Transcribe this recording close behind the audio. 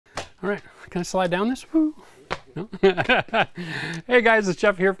All right, can I slide down this? Woo. No? Hey guys, it's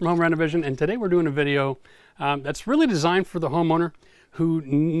Jeff here from Home Renovision, and today we're doing a video that's really designed for the homeowner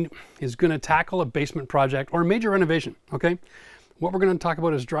who is going to tackle a basement project or a major renovation, okay? What we're going to talk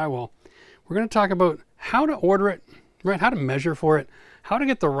about is drywall. We're going to talk about how to order it, right? How to measure for it, how to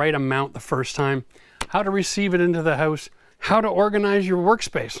get the right amount the first time, how to receive it into the house, how to organize your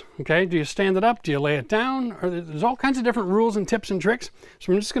workspace, okay? Do you stand it up? Do you lay it down? There's all kinds of different rules and tips and tricks.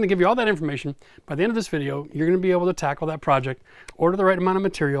 So I'm just going to give you all that information. By the end of this video, you're going to be able to tackle that project, order the right amount of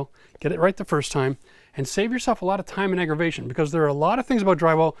material, get it right the first time, and save yourself a lot of time and aggravation, because there are a lot of things about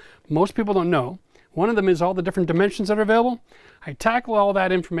drywall most people don't know. One of them is all the different dimensions that are available. I tackle all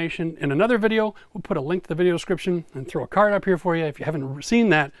that information in another video. We'll put a link to the video description and throw a card up here for you. If you haven't seen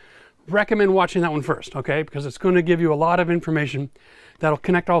that, recommend watching that one first, okay? Because it's going to give you a lot of information that'll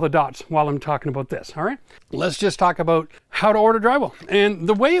connect all the dots while I'm talking about this, all right? Let's just talk about how to order drywall. And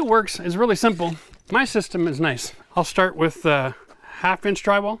the way it works is really simple. My system is nice. I'll start with 1/2-inch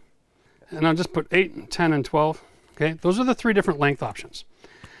drywall, and I'll just put 8, 10, and 12, okay? Those are the 3 different length options.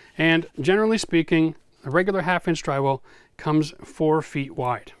 And generally speaking, a regular 1/2-inch drywall comes 4 feet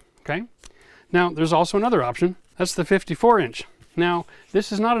wide, okay? Now, there's also another option. That's the 54-inch. Now,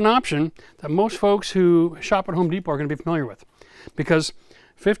 this is not an option that most folks who shop at Home Depot are going to be familiar with, because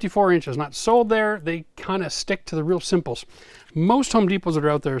 54 inch is not sold there. They kind of stick to the real simples. Most Home Depots that are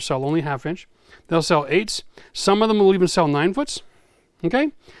out there sell only 1/2-inch. They'll sell 8s. Some of them will even sell 9-foots,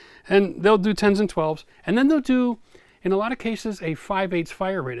 okay? And they'll do 10s and 12s. And then they'll do, in a lot of cases, a 5/8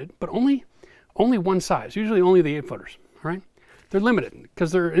 fire rated, but only one size, usually only the 8-footers, all right? They're limited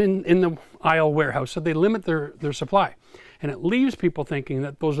because they're in the aisle warehouse, so they limit their supply. And it leaves people thinking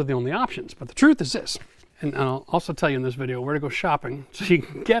that those are the only options. But the truth is this, and I'll also tell you in this video where to go shopping so you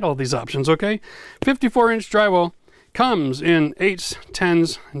can get all these options, okay? 54-inch drywall comes in 8s,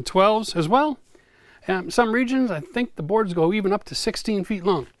 10s, and 12s as well. Some regions, I think the boards go even up to 16 feet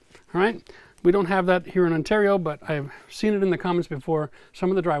long, all right? We don't have that here in Ontario, but I've seen it in the comments before. Some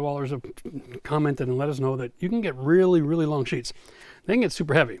of the drywallers have commented and let us know that you can get really, really long sheets. They can get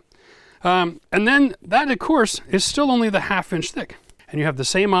super heavy. And then that, of course, is still only the 1/2-inch thick. And you have the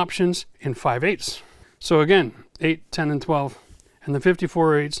same options in 5/8. So again, 8, 10, and 12, and the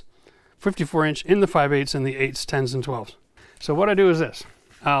 54-inch in the 5/8 and the 8s, 10s, and 12s. So what I do is this.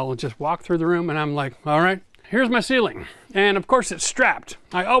 I'll just walk through the room and I'm like, all right, here's my ceiling. And of course it's strapped.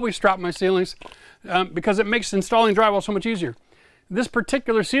 I always strap my ceilings because it makes installing drywall so much easier. This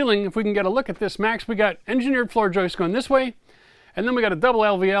particular ceiling, if we can get a look at this, Max, we got engineered floor joists going this way, and then we got a double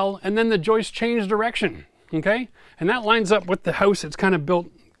LVL, and then the joist change direction, okay? And that lines up with the house. It's kind of built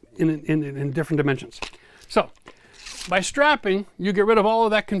in different dimensions. So by strapping, you get rid of all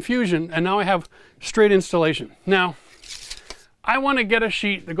of that confusion, and now I have straight installation. Now, I want to get a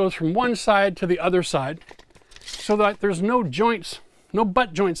sheet that goes from one side to the other side so that there's no joints, no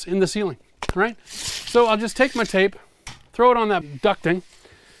butt joints in the ceiling, all right? So I'll just take my tape, throw it on that ducting,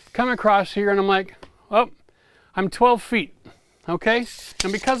 come across here, and I'm like, oh, I'm 12 feet. Okay,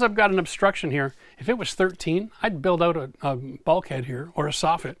 and because I've got an obstruction here, if it was 13, I'd build out a bulkhead here or a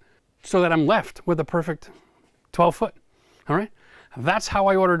soffit so that I'm left with a perfect 12-foot, all right? That's how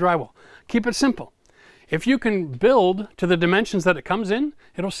I order drywall. Keep it simple. If you can build to the dimensions that it comes in,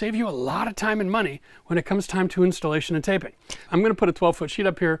 it'll save you a lot of time and money when it comes time to installation and taping. I'm gonna put a 12-foot sheet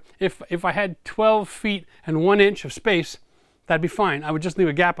up here. If I had 12 feet and 1 inch of space, that'd be fine. I would just leave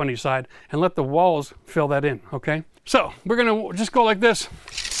a gap on each side and let the walls fill that in, okay? So we're gonna just go like this.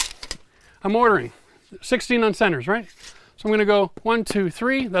 I'm ordering 16 on centers, right? So I'm gonna go 1, 2,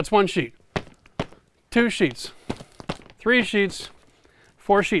 3, that's 1 sheet. 2 sheets, 3 sheets,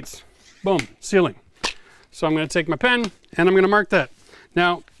 4 sheets. Boom, ceiling. So I'm gonna take my pen and I'm gonna mark that.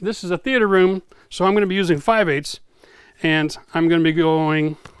 Now, this is a theater room, so I'm gonna be using 5/8, and I'm gonna be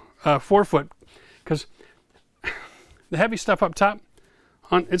going 4 foot, because the heavy stuff up top,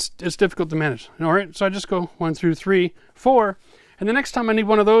 it's difficult to manage. All right, so I just go 1, 2, 3, 4, and the next time I need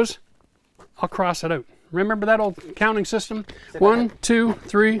one of those, I'll cross it out. Remember that old counting system? 1, 2,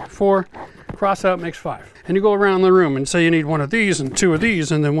 3, 4, cross out makes 5. And you go around the room and say you need 1 of these and 2 of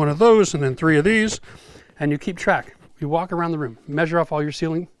these and then 1 of those and then 3 of these, and you keep track. You walk around the room, measure off all your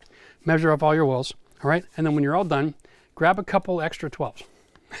ceiling, measure off all your walls, all right? And then when you're all done, grab a couple extra 12s.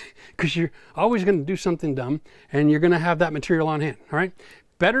 Because you're always going to do something dumb and you're going to have that material on hand, all right?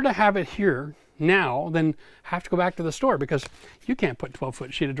 Better to have it here now than have to go back to the store, because you can't put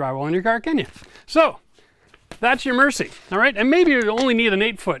 12-foot sheet of drywall in your car, can you? So that's your mercy, all right? And maybe you only need an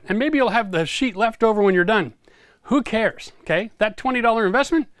 8-foot, and maybe you'll have the sheet left over when you're done. Who cares, okay? That $20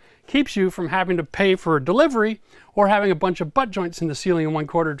 investment keeps you from having to pay for a delivery or having a bunch of butt joints in the ceiling in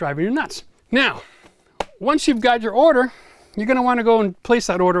 1/4 driving you nuts. Now, once you've got your order, you're going to want to go and place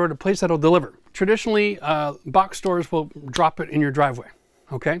that order at a place that'll deliver. Traditionally, box stores will drop it in your driveway,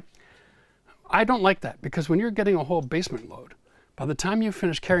 okay? I don't like that because when you're getting a whole basement load, by the time you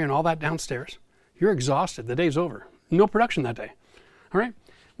finish carrying all that downstairs, you're exhausted. The day's over. No production that day, all right?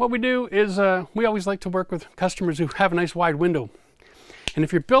 What we do is we always like to work with customers who have a nice wide window. And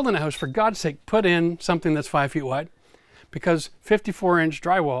if you're building a house, for God's sake, put in something that's 5 feet wide, because 54-inch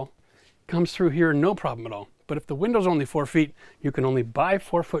drywall comes through here no problem at all. But if the window's only 4 feet, you can only buy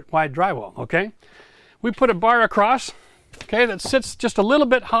 4-foot wide drywall, okay? We put a bar across, okay, that sits just a little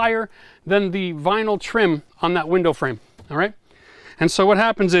bit higher than the vinyl trim on that window frame, all right? And so what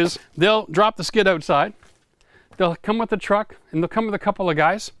happens is they'll drop the skid outside, they'll come with the truck, and they'll come with a couple of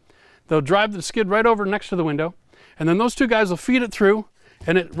guys. They'll drive the skid right over next to the window, and then those two guys will feed it through,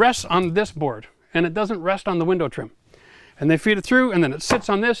 and it rests on this board, and it doesn't rest on the window trim. And they feed it through, and then it sits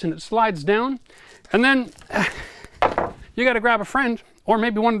on this, and it slides down. And then you got to grab a friend, or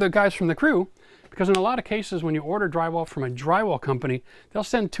maybe one of the guys from the crew, because in a lot of cases, when you order drywall from a drywall company, they'll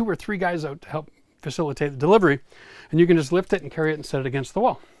send 2 or 3 guys out to help facilitate the delivery, and you can just lift it and carry it and set it against the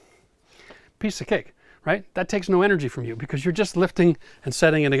wall. Piece of cake, right? That takes no energy from you because you're just lifting and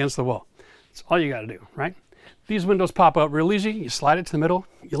setting it against the wall. That's all you got to do, right? These windows pop out real easy. You slide it to the middle,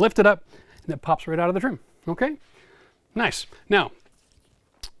 you lift it up, and it pops right out of the trim, okay? Nice. Now,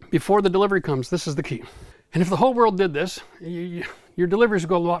 before the delivery comes, this is the key. And if the whole world did this, your deliveries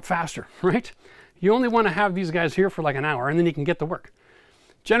go a lot faster, right? You only want to have these guys here for like an hour, and then you can get to work.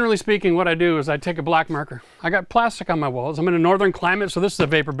 Generally speaking, what I do is I take a black marker. I got plastic on my walls. I'm in a northern climate, so this is a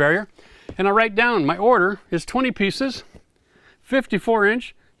vapor barrier. And I write down my order is 20 pieces,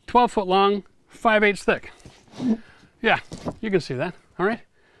 54-inch, 12-foot long, 5/8 thick. Yeah, you can see that, all right?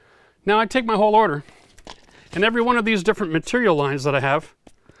 Now I take my whole order, and every one of these different material lines that I have,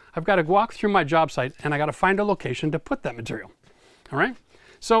 I've got to walk through my job site, and I got to find a location to put that material, all right?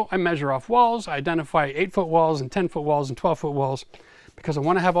 So I measure off walls, I identify 8-foot walls and 10-foot walls and 12-foot walls, because I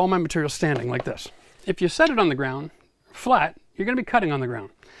want to have all my material standing like this. If you set it on the ground flat, you're going to be cutting on the ground.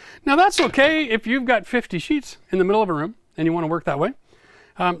 Now that's okay if you've got 50 sheets in the middle of a room and you want to work that way.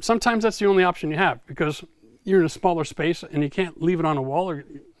 Sometimes that's the only option you have because you're in a smaller space and you can't leave it on a wall, or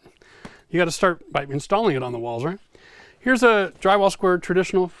you got to start by installing it on the walls, right? Here's a drywall square,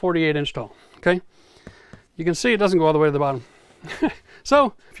 traditional 48-inch tall, okay? You can see it doesn't go all the way to the bottom.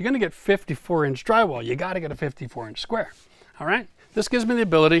 So if you're going to get 54-inch drywall, you got to get a 54-inch square, all right? This gives me the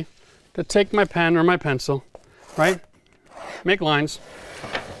ability to take my pen or my pencil, right? Make lines,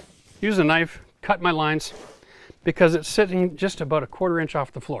 use a knife, cut my lines, because it's sitting just about a 1/4 inch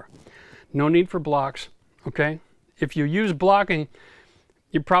off the floor. No need for blocks, okay? If you use blocking,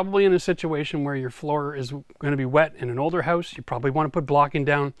 you're probably in a situation where your floor is going to be wet in an older house. You probably want to put blocking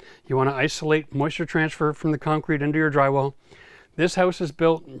down. You want to isolate moisture transfer from the concrete into your drywall. This house is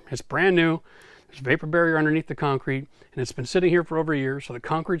built, it's brand new. There's a vapor barrier underneath the concrete, and it's been sitting here for over a year, so the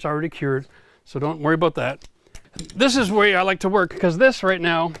concrete's already cured, so don't worry about that. This is where I like to work, because this right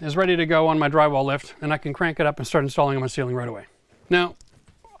now is ready to go on my drywall lift, and I can crank it up and start installing on my ceiling right away. Now,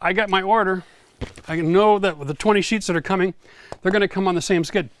 I got my order. I know that with the 20 sheets that are coming, they're going to come on the same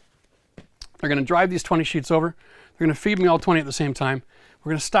skid. They're going to drive these 20 sheets over. They're going to feed me all 20 at the same time.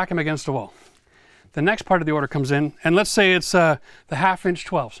 We're going to stack them against the wall. The next part of the order comes in, and let's say it's the 1/2-inch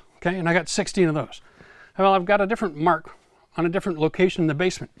 12s, okay? And I got 16 of those. Well, I've got a different mark on a different location in the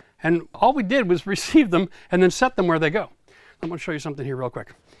basement. And all we did was receive them and then set them where they go. I'm going to show you something here real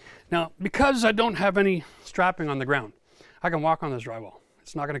quick. Now, because I don't have any strapping on the ground, I can walk on this drywall.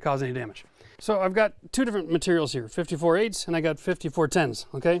 It's not going to cause any damage. So I've got 2 different materials here, 54/8s and I got 54/10s,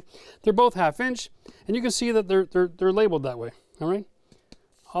 okay? They're both 1/2 inch, and you can see that they're labeled that way, all right?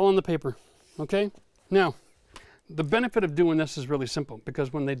 All on the paper, okay? Now, the benefit of doing this is really simple,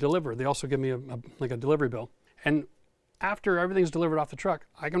 because when they deliver, they also give me like a delivery bill. And after everything's delivered off the truck,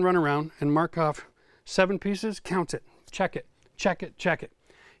 I can run around and mark off 7 pieces, count it, check it, check it, check it.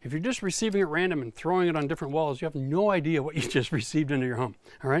 If you're just receiving it random and throwing it on different walls, you have no idea what you just received into your home,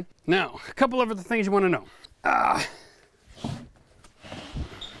 all right? Now, a couple of other things you want to know.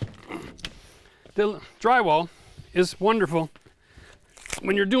 The drywall is wonderful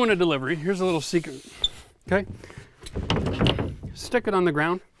when you're doing a delivery. Here's a little secret, okay? Stick it on the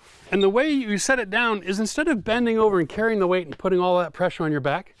ground. And the way you set it down is, instead of bending over and carrying the weight and putting all that pressure on your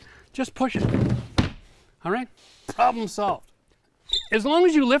back, just push it, all right? Problem solved. As long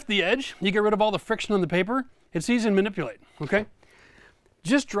as you lift the edge, you get rid of all the friction on the paper, it's easy to manipulate, okay?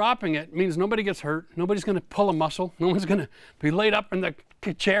 Just dropping it means nobody gets hurt, nobody's gonna pull a muscle, no one's gonna be laid up in the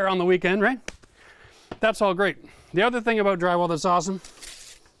chair on the weekend, right? That's all great. The other thing about drywall that's awesome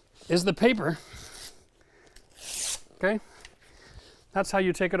is the paper. Okay? That's how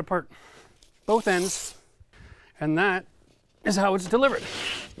you take it apart. Both ends. And that is how it's delivered.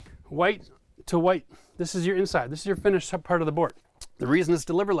 White to white. This is your inside. This is your finished part of the board. The reason it's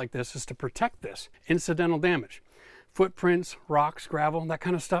delivered like this is to protect this incidental damage. Footprints, rocks, gravel, that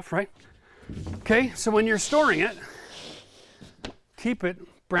kind of stuff, right? Okay, so when you're storing it, keep it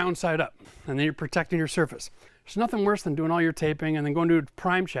brown side up, and then you're protecting your surface. There's nothing worse than doing all your taping and then going to do a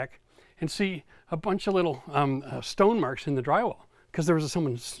prime check and see a bunch of little stone marks in the drywall because there was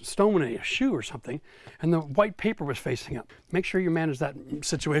someone stoning a shoe or something and the white paper was facing up. Make sure you manage that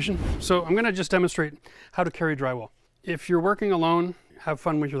situation. So I'm going to just demonstrate how to carry drywall. If you're working alone, have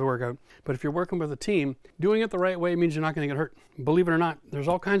fun with your workout. But if you're working with a team, doing it the right way means you're not going to get hurt. Believe it or not, there's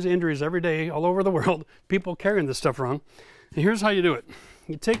all kinds of injuries every day all over the world, people carrying this stuff wrong. And here's how you do it.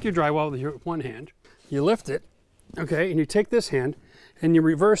 You take your drywall with your one hand, you lift it, okay, and you take this hand and you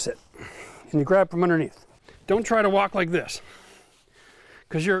reverse it and you grab from underneath. Don't try to walk like this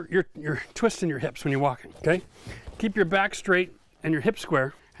because you're twisting your hips when you're walking, okay? Keep your back straight and your hips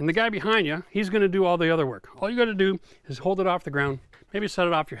square. And the guy behind you, he's going to do all the other work. All you got to do is hold it off the ground, maybe set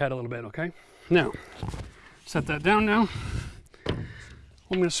it off your head a little bit, okay? Now, set that down now. I'm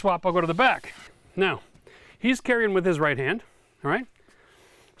going to swap, I'll go to the back. Now, he's carrying with his right hand, all right?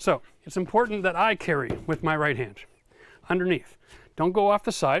 So, it's important that I carry with my right hand, underneath. Don't go off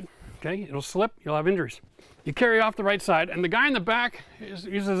the side, okay? It'll slip, you'll have injuries. You carry off the right side, and the guy in the back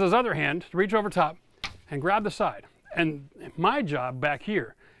uses his other hand to reach over top and grab the side. And my job back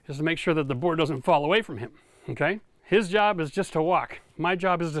here is to make sure that the board doesn't fall away from him, okay? His job is just to walk. My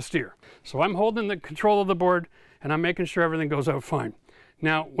job is to steer. So I'm holding the control of the board and I'm making sure everything goes out fine.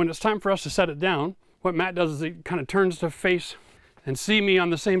 Now, when it's time for us to set it down, what Matt does is he kind of turns to face and see me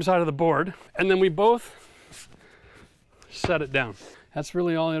on the same side of the board, and then we both set it down. That's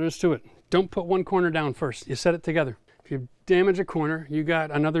really all there is to it. Don't put one corner down first. You set it together. If you damage a corner, you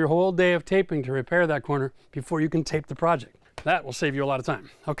got another whole day of taping to repair that corner before you can tape the project. That will save you a lot of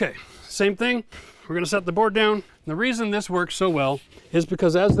time. Okay, same thing. We're going to set the board down. The reason this works so well is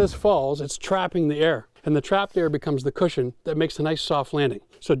because as this falls, it's trapping the air. And the trapped air becomes the cushion that makes a nice soft landing.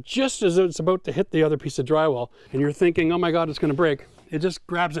 So just as it's about to hit the other piece of drywall and you're thinking, oh my God, it's going to break, it just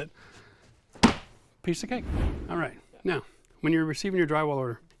grabs it. Piece of cake. All right. Now, when you're receiving your drywall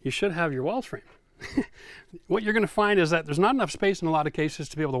order, you should have your walls framed. What you're going to find is that there's not enough space in a lot of cases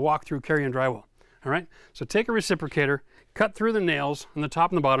to be able to walk through carrying drywall. All right. So take a reciprocator, cut through the nails on the top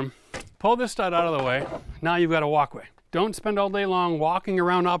and the bottom, pull this stud out of the way. Now you've got a walkway. Don't spend all day long walking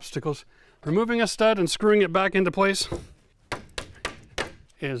around obstacles. Removing a stud and screwing it back into place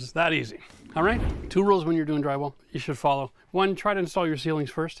is that easy. All right. 2 rules when you're doing drywall you should follow. 1, try to install your ceilings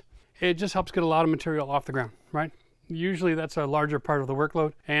first. It just helps get a lot of material off the ground, right? Usually that's a larger part of the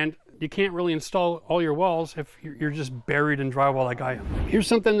workload, and you can't really install all your walls if you're just buried in drywall like I am. Here's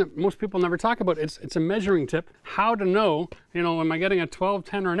something that most people never talk about. It's a measuring tip. How to know, am I getting a 12,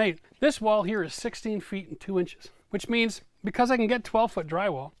 10, or an 8? This wall here is 16 feet and 2 inches, which means because I can get 12-foot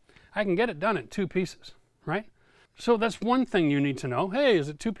drywall, I can get it done in 2 pieces, right? So that's one thing you need to know. Hey, is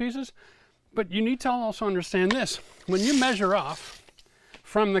it 2 pieces? But you need to also understand this. When you measure off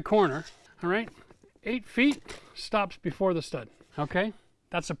from the corner, all right, 8 feet stops before the stud, okay?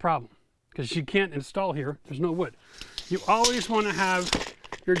 That's a problem because you can't install here. There's no wood. You always want to have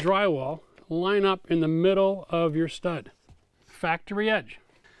your drywall line up in the middle of your stud, factory edge.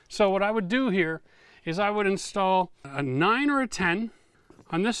 So what I would do here is I would install a 9 or a 10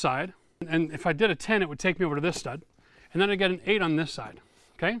 on this side, and if I did a 10, it would take me over to this stud, and then I get an 8 on this side,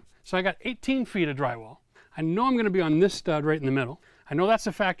 okay? So I got 18 feet of drywall. I know I'm going to be on this stud right in the middle. I know that's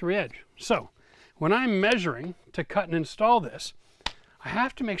a factory edge. So when I'm measuring to cut and install this, I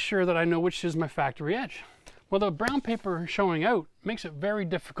have to make sure that I know which is my factory edge. Well, the brown paper showing out makes it very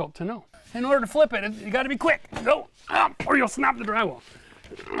difficult to know. In order to flip it, you got to be quick. Go, or you'll snap the drywall.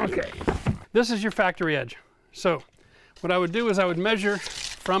 Okay, this is your factory edge. So what I would do is I would measure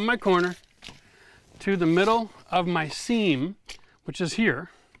from my corner to the middle of my seam, which is here,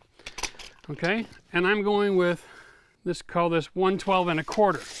 okay? And I'm going with call this 112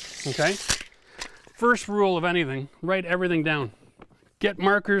 1/4, okay? First rule of anything, write everything down. Get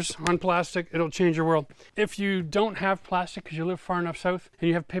markers on plastic, it'll change your world. If you don't have plastic because you live far enough south and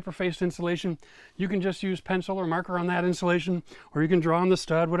you have paper-faced insulation, you can just use pencil or marker on that insulation, or you can draw on the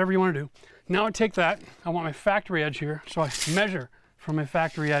stud, whatever you want to do. Now I take that, I want my factory edge here, so I measure from my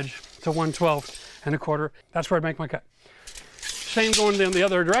factory edge to 112 1/4. That's where I make my cut. Same going in the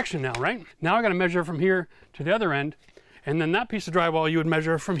other direction now, right? Now I got to measure from here to the other end, And then that piece of drywall you would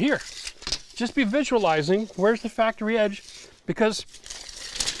measure from here. Just be visualizing where's the factory edge, because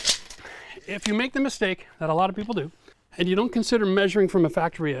if you make the mistake that a lot of people do, and you don't consider measuring from a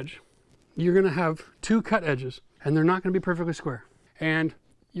factory edge, you're gonna have two cut edges, and they're not gonna be perfectly square. And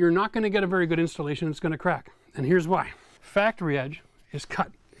you're not gonna get a very good installation, it's gonna crack. And here's why. Factory edge is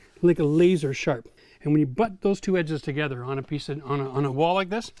cut like a laser sharp. And when you butt those two edges together on a piece of, on a wall like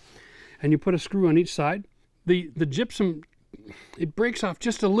this, and you put a screw on each side, the gypsum, it breaks off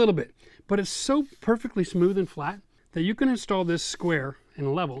just a little bit, but it's so perfectly smooth and flat that you can install this square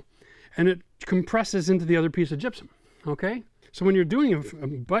and level, and it compresses into the other piece of gypsum, okay? So when you're doing a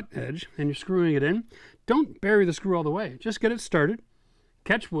butt edge and you're screwing it in, don't bury the screw all the way. Just get it started,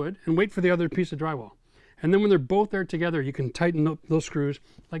 catch wood, and wait for the other piece of drywall. And then when they're both there together, you can tighten up those screws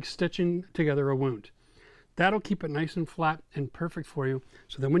like stitching together a wound. That'll keep it nice and flat and perfect for you,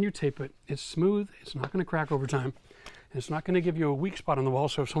 so that when you tape it, it's smooth, it's not gonna crack over time, and it's not gonna give you a weak spot on the wall,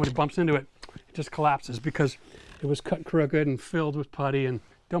 so if somebody bumps into it, it just collapses because it was cut crooked and filled with putty, and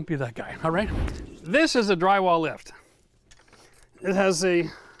don't be that guy, all right? This is a drywall lift. It has a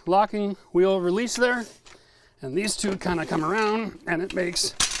locking wheel release there, and these two kind of come around, and it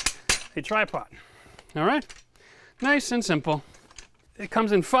makes a tripod, all right? Nice and simple. It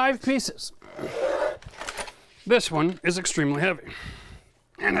comes in 5 pieces. This one is extremely heavy,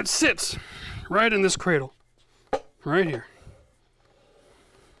 and it sits right in this cradle, right here.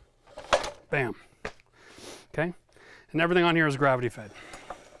 Bam. Okay, and everything on here is gravity fed.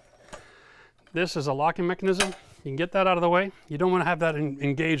 This is a locking mechanism. You can get that out of the way. You don't want to have that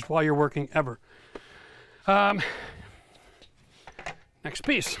engaged while you're working ever. Next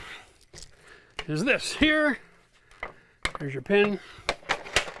piece is this here. Here's your pin.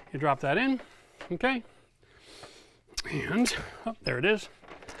 You drop that in, okay? And, oh, there it is.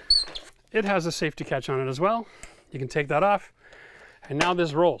 It has a safety catch on it as well. You can take that off, and now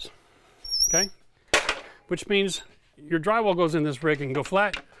this rolls, okay? Which means your drywall goes in this rig and can go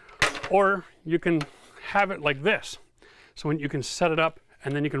flat, or you can have it like this. So when you can set it up,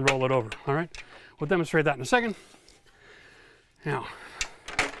 and then you can roll it over, all right? We'll demonstrate that in a second. Now,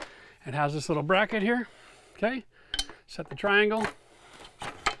 it has this little bracket here, okay? Set the triangle,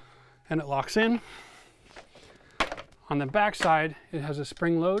 and it locks in. On the back side, it has a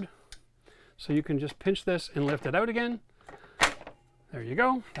spring load, so you can just pinch this and lift it out again. There you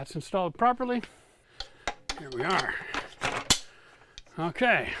go, that's installed properly. Here we are.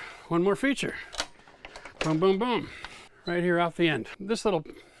 Okay, one more feature. Boom, boom, boom. Right here off the end. This little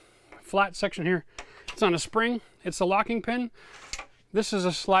flat section here, it's on a spring. It's a locking pin. This is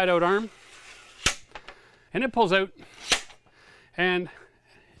a slide out arm, and it pulls out, and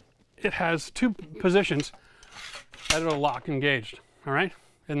it has 2 positions that it'll lock engaged, all right?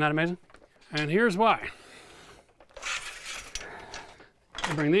 Isn't that amazing? And here's why.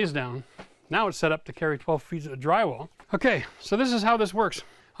 I bring these down. Now it's set up to carry 12 feet of drywall. Okay, so this is how this works.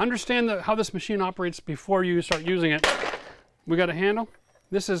 Understand how this machine operates before you start using it. We got a handle.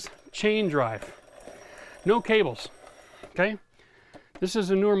 This is chain drive. No cables, okay? This is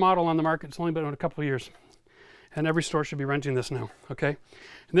a newer model on the market. It's only been out a couple of years. And every store should be renting this now, okay?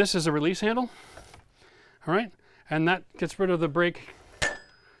 And this is a release handle, all right? And that gets rid of the brake,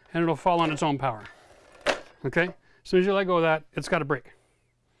 and it'll fall on its own power, okay? As soon as you let go of that, it's got a brake.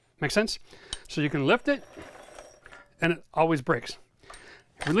 Make sense? So you can lift it, and it always brakes.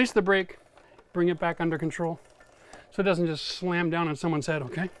 Release the brake, bring it back under control, so it doesn't just slam down on someone's head,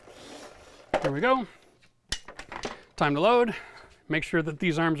 okay? Here we go. Time to load. Make sure that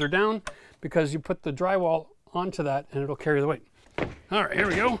these arms are down, because you put the drywall onto that, and it'll carry the weight. All right, here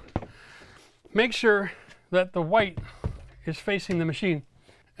we go. Make sure that the white is facing the machine,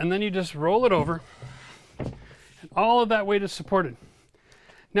 and then you just roll it over, and all of that weight is supported.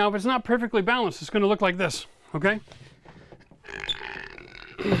 Now, if it's not perfectly balanced, it's going to look like this, okay?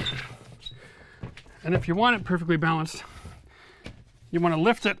 And if you want it perfectly balanced, you want to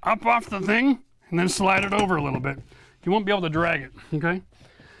lift it up off the thing and then slide it over a little bit. You won't be able to drag it, okay?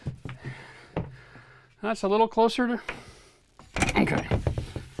 That's a little closer to, okay.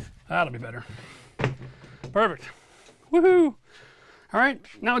 That'll be better. Perfect. Woohoo! All right,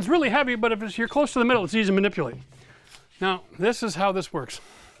 now it's really heavy, but if you're close to the middle, it's easy to manipulate. Now, this is how this works.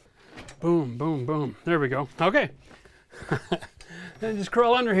 Boom, boom, boom. There we go. Okay. Then just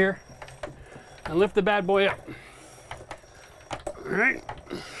crawl under here and lift the bad boy up. All right.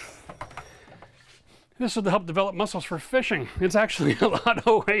 This will help develop muscles for fishing. It's actually a lot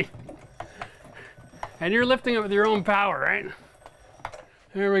of weight. And you're lifting it with your own power, right?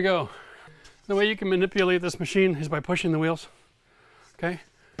 There we go. The way you can manipulate this machine is by pushing the wheels. Okay?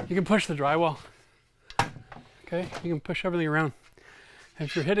 You can push the drywall. Okay, you can push everything around.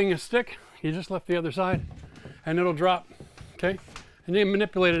 If you're hitting a stick, you just lift the other side and it'll drop, okay? And you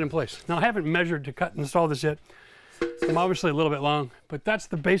manipulate it in place. Now I haven't measured to cut and install this yet. I'm obviously a little bit long, but that's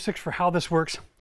the basics for how this works.